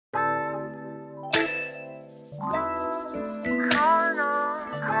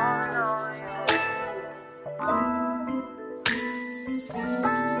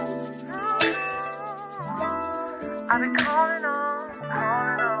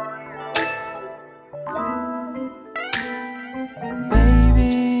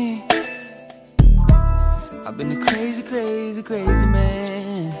I've been a crazy, crazy, crazy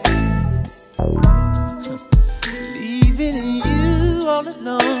man. Leaving you all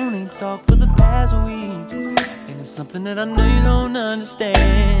alone, ain't talked for the past week, and it's something that I know you don't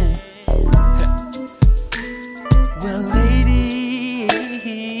understand. Well,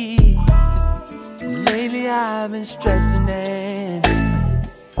 lately I've been stressing and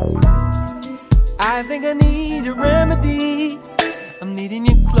I think I need a remedy. I'm needing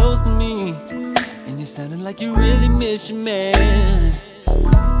you close to me, and you're sounding like you really miss your man.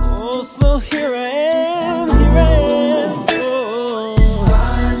 Oh, so here I am, oh.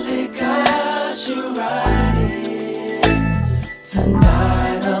 Finally got you right here.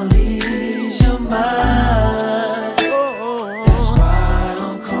 Tonight I'll ease your mind. That's why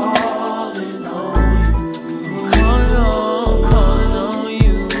I'm calling on you. Calling on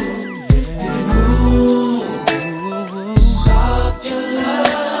you. Ooh, soft your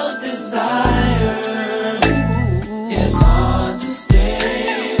love's desire. It's hard to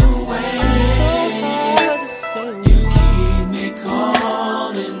stay away. You keep me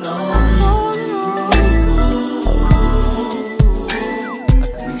calling on you. I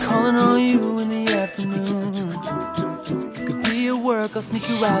could be calling on you in the afternoon. You could be at work, I'll sneak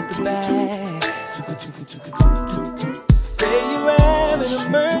you out the back. Say you have an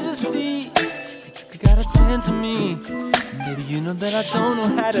emergency, you gotta tend to me. Maybe you know that I don't know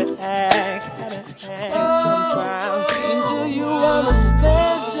how to act. Sometimes until you are a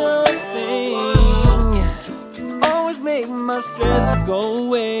special thing, always make my stresses go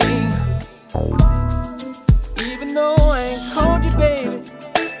away. Even though I ain't called you, baby,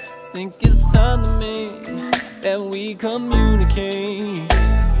 think it's time to me that we communicate.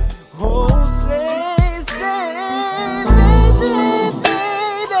 Oh, say,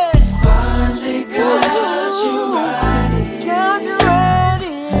 baby, finally got you right here. Got you right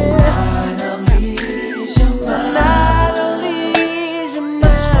here. Tonight I'll ease your mind. Tonight I'll ease your mind.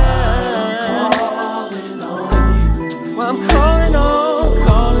 That's why I'm calling on you. Well, I'm calling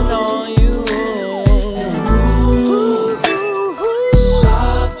on you.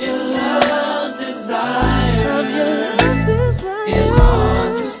 Soft your love's desire. It's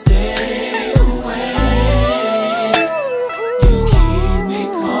hard to stay away. You keep me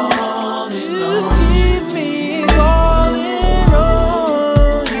calling on you.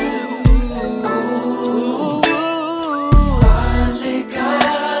 Finally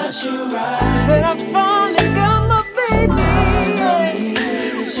got you right. Said I finally got my baby.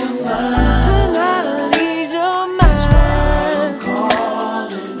 Tonight I'll ease your mind. That's why I'm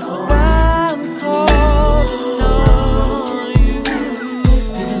calling on you.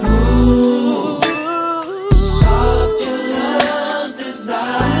 Soft your love's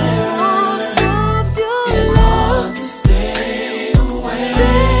desire. It's hard to stay away.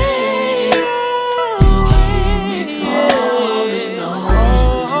 You keep me calling on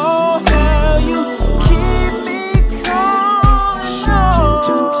you. You keep me calling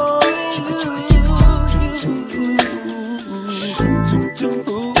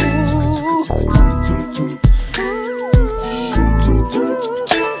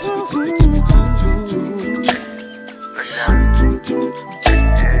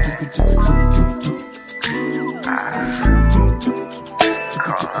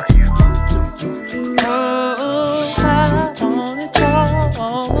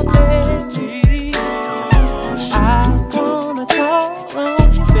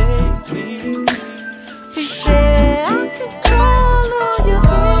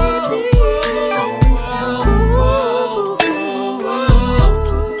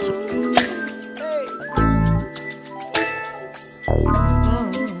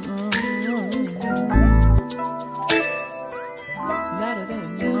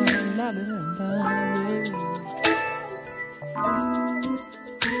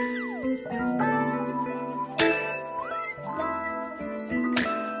La